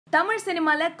தமிழ்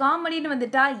சினிமால காமெடின்னு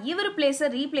வந்துட்டா இவர் பிளேஸ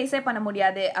ரீப்ளேஸே பண்ண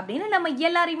முடியாது அப்படின்னு நம்ம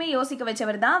எல்லாரையுமே யோசிக்க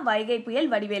வச்சவர் தான் வைகை புயல்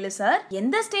வடிவேலு சார்.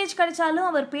 எந்த ஸ்டேஜ் கிடைச்சாலும்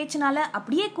அவர் பேச்சினால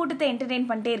அப்படியே கூட்டத்தை என்டர்டெயின்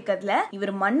பண்ணிட்டே இருக்கிறதுல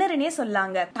இவர் மன்னர்னே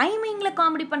சொல்லாங்க. டைமிங்ல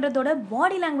காமெடி பண்றதோட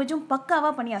பாடி லாங்குவேஜும்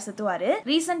பக்காவா பண்ணி அசத்துவாரு.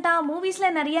 ரீசெண்டா மூவிஸ்ல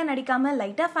நிறைய நடிக்காம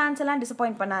லைட்டா ஃபேன்ஸ் எல்லாம்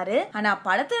டிசப்பாயிண்ட் பண்ணாரு. ஆனா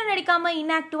படத்துல நடிக்காம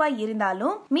இன்ஆக்டிவா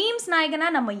இருந்தாலும் மீம்ஸ் நாயகனா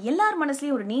நம்ம எல்லார்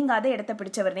மனசுலயும் ஒரு நீங்காத இடத்தை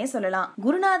பிடிச்சவர்னே சொல்லலாம்.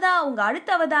 குருநாதா உங்க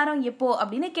அடுத்த அவதாரம் எப்போ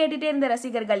அப்படின்னு கேட்டுட்டே இருந்த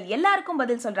ரசிகர்கள் எல்லாருக்கும்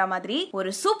பதில் சொல்ற மாதிரி ஒரு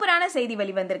சூப்பரான செய்தி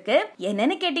வெளிவந்திருக்கு.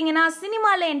 என்னன்னு கேட்டீங்கன்னா,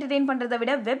 சினிமால என்டர்டெயின் பண்றதை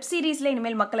விட வெப் சீரிஸ்ல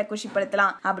இனிமேல் மக்களை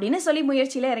குஷிப்படுத்தலாம் அப்படின்னு சொல்லி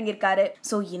முயற்சியில இறங்கியிருக்காரு.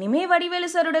 சோ இனிமே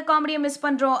வடிவேலு சாரோட காமெடியை மிஸ்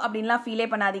பண்றோம் அப்படின்லாம் ஃபீலே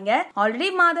பண்ணாதீங்க.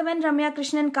 ஆல்ரெடி மாதவன், ரம்யா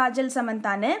கிருஷ்ணன், காஜல்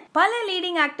சமந்தான்னு பல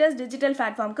லீடிங் ஆக்டர்ஸ் டிஜிட்டல்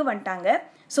பிளாட்ஃபார்முக்கு வந்துட்டாங்க.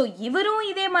 சோ இவரும்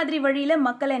இதே மாதிரி வழியில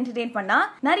மக்களை என்டர்டெயின் பண்ணா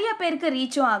நிறைய பேருக்கு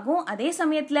ரீச்சும் ஆகும். அதே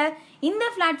சமயத்துல இந்த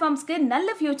பிளாட்ஃபார்ம்ஸ்க்கு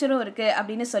நல்ல ஃபியூச்சரும் இருக்கு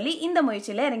அப்படின்னு சொல்லி இந்த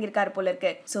முயற்சியில இறங்கியிருக்காரு போல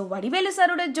இருக்கு. சோ வடிவேலு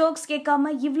சாரோட ஜோக்ஸ்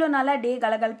கேட்காம இவ்ளோ நாளா டே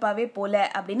கலகலப்பாவே போல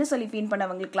அப்படின்னு சொல்லி ஃபீல்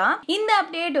பண்ணவங்களுக்குலாம் இந்த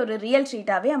அப்டேட் ஒரு ரியல்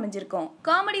ட்ரீட்டாவே அமைஞ்சிருக்கும்.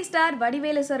 காமெடி ஸ்டார்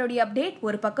வடிவேலு சாரோட அப்டேட்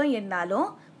ஒரு பக்கம் இருந்தாலும்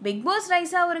பிக் பாஸ்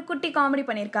ரைஸா ஒரு குட்டி காமெடி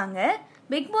பண்ணிருக்காங்க.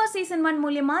 பிக் பாஸ் சீசன் 1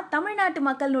 மூலமா தமிழ்நாட்டு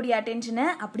மக்களுடைய அட்டென்ஷனை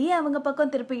அப்படியே அவங்க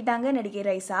பக்கம் திருப்பிக்கிட்டாங்க நடிகை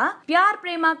ரைஸா. பியார்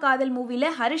பிரேமா காதல்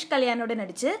மூவில ஹரிஷ் கல்யாணோட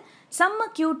நடிச்சு செம்ம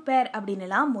கியூட் பேர்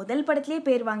அப்படின்னுலாம் முதல் படத்திலேயே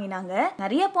பேர் வாங்கினாங்க.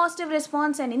 நிறைய பாசிட்டிவ்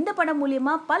ரெஸ்பான்ஸ் அண்ட் இந்த படம்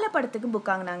மூலியமா பல படத்துக்கு புக்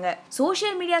ஆகினாங்க.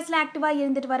 சோசியல் மீடியாஸ்ல ஆக்டிவா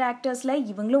இருந்துட்டு வர ஆக்டர்ஸ்ல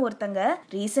இவங்களும் ஒருத்தங்க.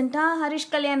 ரீசெண்டா ஹரிஷ்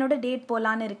கல்யாணோட டேட்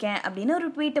போலான்னு இருக்கேன் அப்படின்னு ஒரு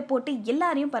ட்வீட்டை போட்டு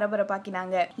எல்லாரையும்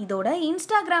பரபரப்பாக்கினாங்க. இதோட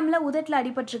இன்ஸ்டாகிராம்ல உதட்டுல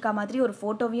அடிபட்டு இருக்க மாதிரி ஒரு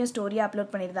போட்டோவையும் ஸ்டோரியா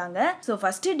அப்லோட் பண்ணிருந்தாங்க. சோ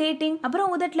ஃபர்ஸ்ட் டேட்டிங், அப்புறம்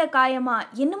உதட்டுல காயமா,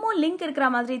 என்னமோ லிங்க் இருக்கிற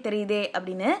மாதிரி தெரியுதே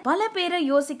அப்படின்னு பல பேரை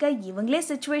யோசிக்க இவங்களே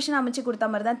சிச்சுவேஷன் அமைச்சு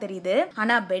கொடுத்த மாதிரி தான் தெரியுது.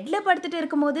 ஆனா பெட்ல படுத்துட்டு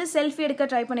இருக்கும்போது செல்ஃபி எடுக்க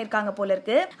ட்ரை பண்ணிருக்காங்க போல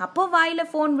இருக்கு. அப்போ வாயில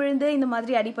போன் விழுந்து இந்த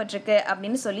மாதிரி அடிபட்டிருக்கு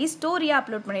அப்படின்னு சொல்லி ஸ்டோரியா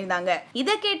அப்லோட் பண்ணிருந்தாங்க.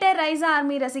 இதை கேட்ட ரைஸா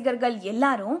ஆர்மி ரசிகர்கள்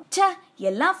எல்லாரும்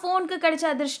எல்லாம் போனுக்கு கிடைச்ச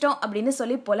அதிர்ஷ்டம் அப்படின்னு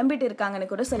சொல்லி புலம்பிட்டு இருக்காங்கன்னு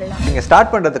கூட சொல்லலாம். நீங்க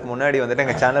ஸ்டார்ட் பண்றதுக்கு முன்னாடி வந்துட்டு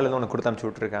எங்க சேனல்ல இருந்து ஒன்று கொடுத்து அனுப்பிச்சு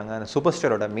விட்டுருக்காங்க. அந்த சூப்பர்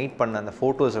ஸ்டாரோட மீட் பண்ண அந்த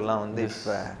போட்டோஸ் எல்லாம் வந்து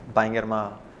இப்போ பயங்கரமா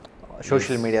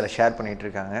சோஷியல் மீடியாவில் ஷேர் பண்ணிட்டு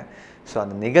இருக்காங்க. ஸோ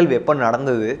அந்த நிகழ்வு எப்போ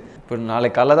நடந்தது? இப்போ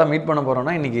நாளைக்கு காலைல தான் மீட் பண்ண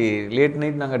போகிறோம்னா இன்றைக்கி லேட்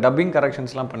நைட் நாங்கள் டப்பிங்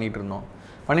கரெக்ஷன்ஸ்லாம் பண்ணிகிட்டு இருந்தோம்.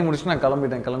 பண்ணி முடிச்சுட்டு நான்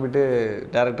கிளம்பிட்டு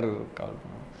டேரக்டர் கால்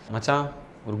பண்ணோம், மச்சான்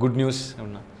ஒரு குட் நியூஸ்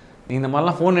அப்படின்னா. நீ இந்த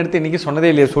மாதிரிலாம் ஃபோன் எடுத்து இன்றைக்கி சொன்னதே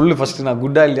இல்லையா, சொல்லு ஃபஸ்ட்டு, நான்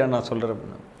குட்டாக இல்லையான்னு நான் சொல்கிறேன்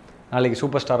அப்படின்னா. நாளைக்கு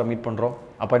சூப்பர் ஸ்டாரை மீட் பண்ணுறோம்,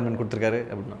 அப்பாயின்மெண்ட் கொடுத்துருக்காரு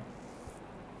அப்படின்னா.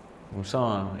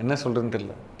 நிமிஷம் என்ன சொல்கிறதுன்னு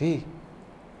தெரியல.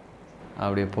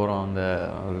 அப்படியே போகிறோம், அந்த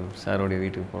ஒரு சாரோடைய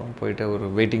வீட்டுக்கு போகிறோம். போயிட்டு ஒரு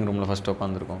வெயிட்டிங் ரூமில் ஃபஸ்ட்டு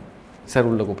உட்காந்துருக்கோம். சார்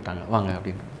உள்ளே கூப்பிட்டாங்க, வாங்க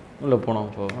அப்படின்னு. உள்ளே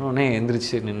போனோம். போனோடனே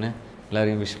எந்திரிச்சு நின்று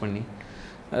எல்லாரையும் விஷ் பண்ணி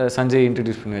சஞ்சய்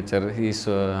இன்ட்ரடியூஸ் பண்ணி வச்சார். ஹீஸ்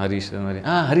ஹரிஷ், அது மாதிரி.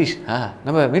 ஹரிஷ்,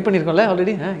 நம்ம மீட் பண்ணியிருக்கோம்ல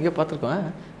ஆல்ரெடி, இங்கே பார்த்துருக்கோம்.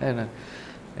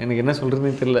 எனக்கு என்ன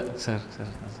சொல்கிறதுன்னு தெரியல. சார்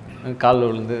காலில்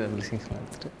விழுந்து பிளஸிங்ஸ்லாம்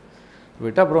எடுத்துகிட்டு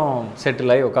போயிட்டு அப்புறம்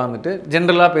செட்டில் ஆகி உட்காந்துட்டு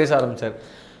ஜென்ரலாக பேச ஆரம்பித்தார்.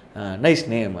 நைஸ்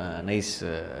நேம், நைஸ்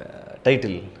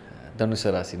டைட்டில்,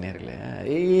 தனுசு ராசி நேரில்.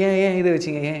 ஏன் இதை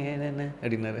வச்சிங்க, ஏன் என்ன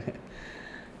அப்படின்னாரு.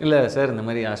 இல்லை சார், இந்த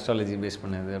மாதிரி ஆஸ்ட்ராலஜி பேஸ்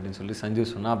பண்ணது அப்படின்னு சொல்லி சஞ்சு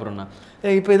சொன்னால். அப்புறம் நான்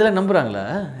இப்போ இதெல்லாம் நம்புகிறாங்களா,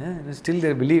 ஸ்டில்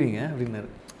தேர் பிலீவிங்க அப்படின்னாரு.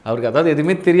 அவருக்கு அதாவது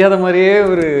எதுவுமே தெரியாத மாதிரியே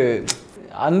ஒரு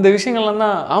அந்த விஷயங்கள்லாம்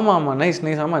தான். ஆமாம் நைஸ்,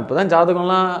 ஆமாம் இப்போ தான்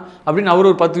ஜாதகம்லாம் அப்படின்னு அவர்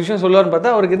ஒரு 10 விஷயம் சொல்லுவார்னு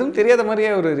பார்த்தா அவருக்கு எதுவும் தெரியாத மாதிரியே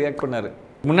அவர் ரியாக்ட் பண்ணார்.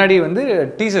 முன்னாடி வந்து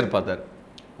டீசர் பார்த்தார்.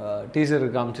 டீசர்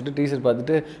காமிச்சிட்டு டீசர்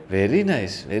பார்த்துட்டு வெரி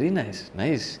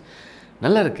நைஸ்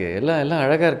நல்லா இருக்குது, எல்லாம்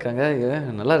அழகாக இருக்காங்க,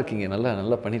 நல்லா இருக்கீங்க,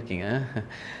 நல்லா பண்ணியிருக்கீங்க,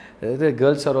 இது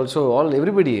girls are also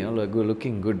everybody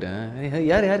looking good.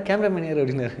 யார் கேமராமேன் யார்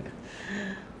அப்படின்னாரு.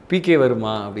 பிகே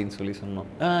வருமா அப்படின்னு சொல்லி சொன்னோம்.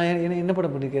 என்ன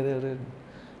படம் பண்ணியிருக்காரு அவர்?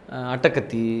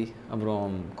 அட்டக்கத்தி,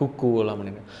 அப்புறம் குக்கு எல்லாம்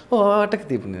பண்ணியிருக்கேன்.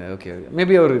 அட்டக்கத்தி பண்ணியிருக்காரு. ஓகே,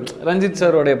 மேபி அவர் ரஞ்சித்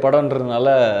சாரோடைய படம்ன்றதுனால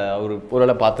அவர்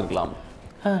ஒருவேளை பார்த்துருக்கலாம்.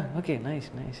 ஓகே, நைஸ்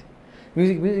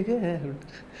மியூசிக்கு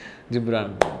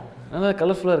ஜிப்ரான், நல்லா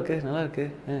கலர்ஃபுல்லாக இருக்குது, நல்லா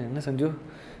இருக்குது. என்ன சஞ்சு,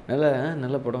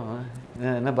 நல்ல படம்.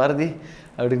 என்ன பாரதி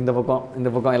அப்படி இந்த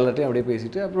பக்கம் எல்லாத்தையும் அப்படியே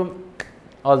பேசிவிட்டு அப்புறம்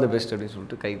ஆல் தி பெஸ்ட் அப்படின்னு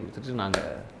சொல்லிட்டு கை கொடுத்துட்டு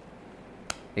நாங்கள்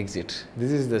exit.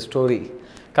 This is the story.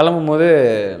 கிளம்பும் போது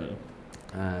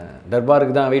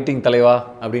தர்பாருக்கு தான் வெயிட்டிங் தலைவா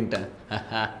அப்படின்ட்டேன்.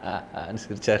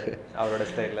 சிரிச்சார் அவரோட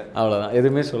ஸ்டைலில். அவ்வளோதான்,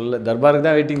 எதுவுமே சொல்லலை. தர்பாருக்கு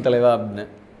தான் வெயிட்டிங் தலைவா அப்படின்னு.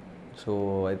 So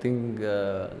I think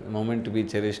moment to be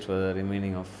cherished for the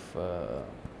remaining of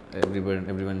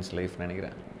everyone's life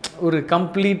நினைக்கிறேன். ஒரு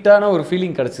கம்ப்ளீட்டான ஒரு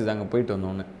ஃபீலிங் கிடச்சிது அங்கே போயிட்டு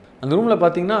வந்தோன்னு. அந்த ரூமில்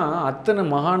பார்த்திங்கன்னா அத்தனை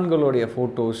மகான்களுடைய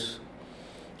ஃபோட்டோஸ்,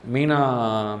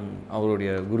 மெயினாக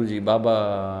அவருடைய குருஜி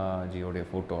பாபாஜியோடைய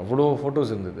ஃபோட்டோ, அவ்வளோ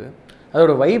ஃபோட்டோஸ் இருந்தது.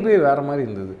 அதோடய வைபே வேறு மாதிரி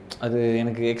இருந்தது. அது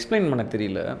எனக்கு எக்ஸ்பிளைன் பண்ண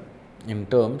தெரியல இன்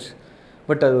டேர்ம்ஸ்.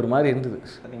 பட் அது ஒரு மாதிரி இருந்தது.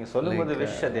 நீங்கள் சொல்லும்போது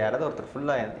விஷ் அது யாராவது ஒருத்தர்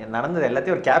ஃபுல்லாக நடந்தது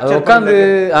எல்லாத்தையும் ஒரு அது கேப்சர் உட்காந்து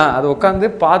அது உட்காந்து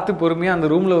பார்த்து பொறுமையாக அந்த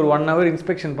ரூமில் ஒரு 1 hour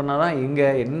இன்ஸ்பெக்ஷன் பண்ணால் தான் இங்கே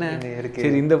என்ன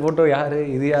சரி இந்த ஃபோட்டோ யார்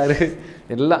இது யார்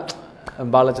எல்லாம்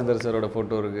பாலச்சந்தர் சாரோட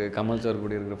ஃபோட்டோ இருக்குது, கமல் சார்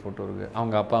கூட இருக்கிற ஃபோட்டோ இருக்குது,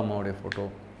 அவங்க அப்பா அம்மாவுடைய ஃபோட்டோ.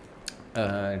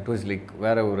 இட் வாஸ் லைக்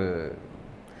வேறு ஒரு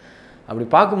அப்படி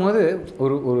பார்க்கும்போது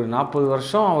ஒரு 40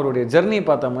 வருஷம் அவருடைய ஜெர்னியை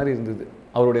பார்த்த மாதிரி இருந்தது.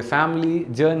 அவருடைய ஃபேமிலி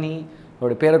ஜேர்னி,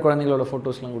 அவருடைய பேர குழந்தைங்களோட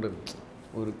ஃபோட்டோஸ்லாம் கூட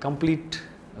ஒரு கம்ப்ளீட்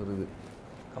ஒரு இது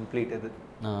கம்ப்ளீட் இது.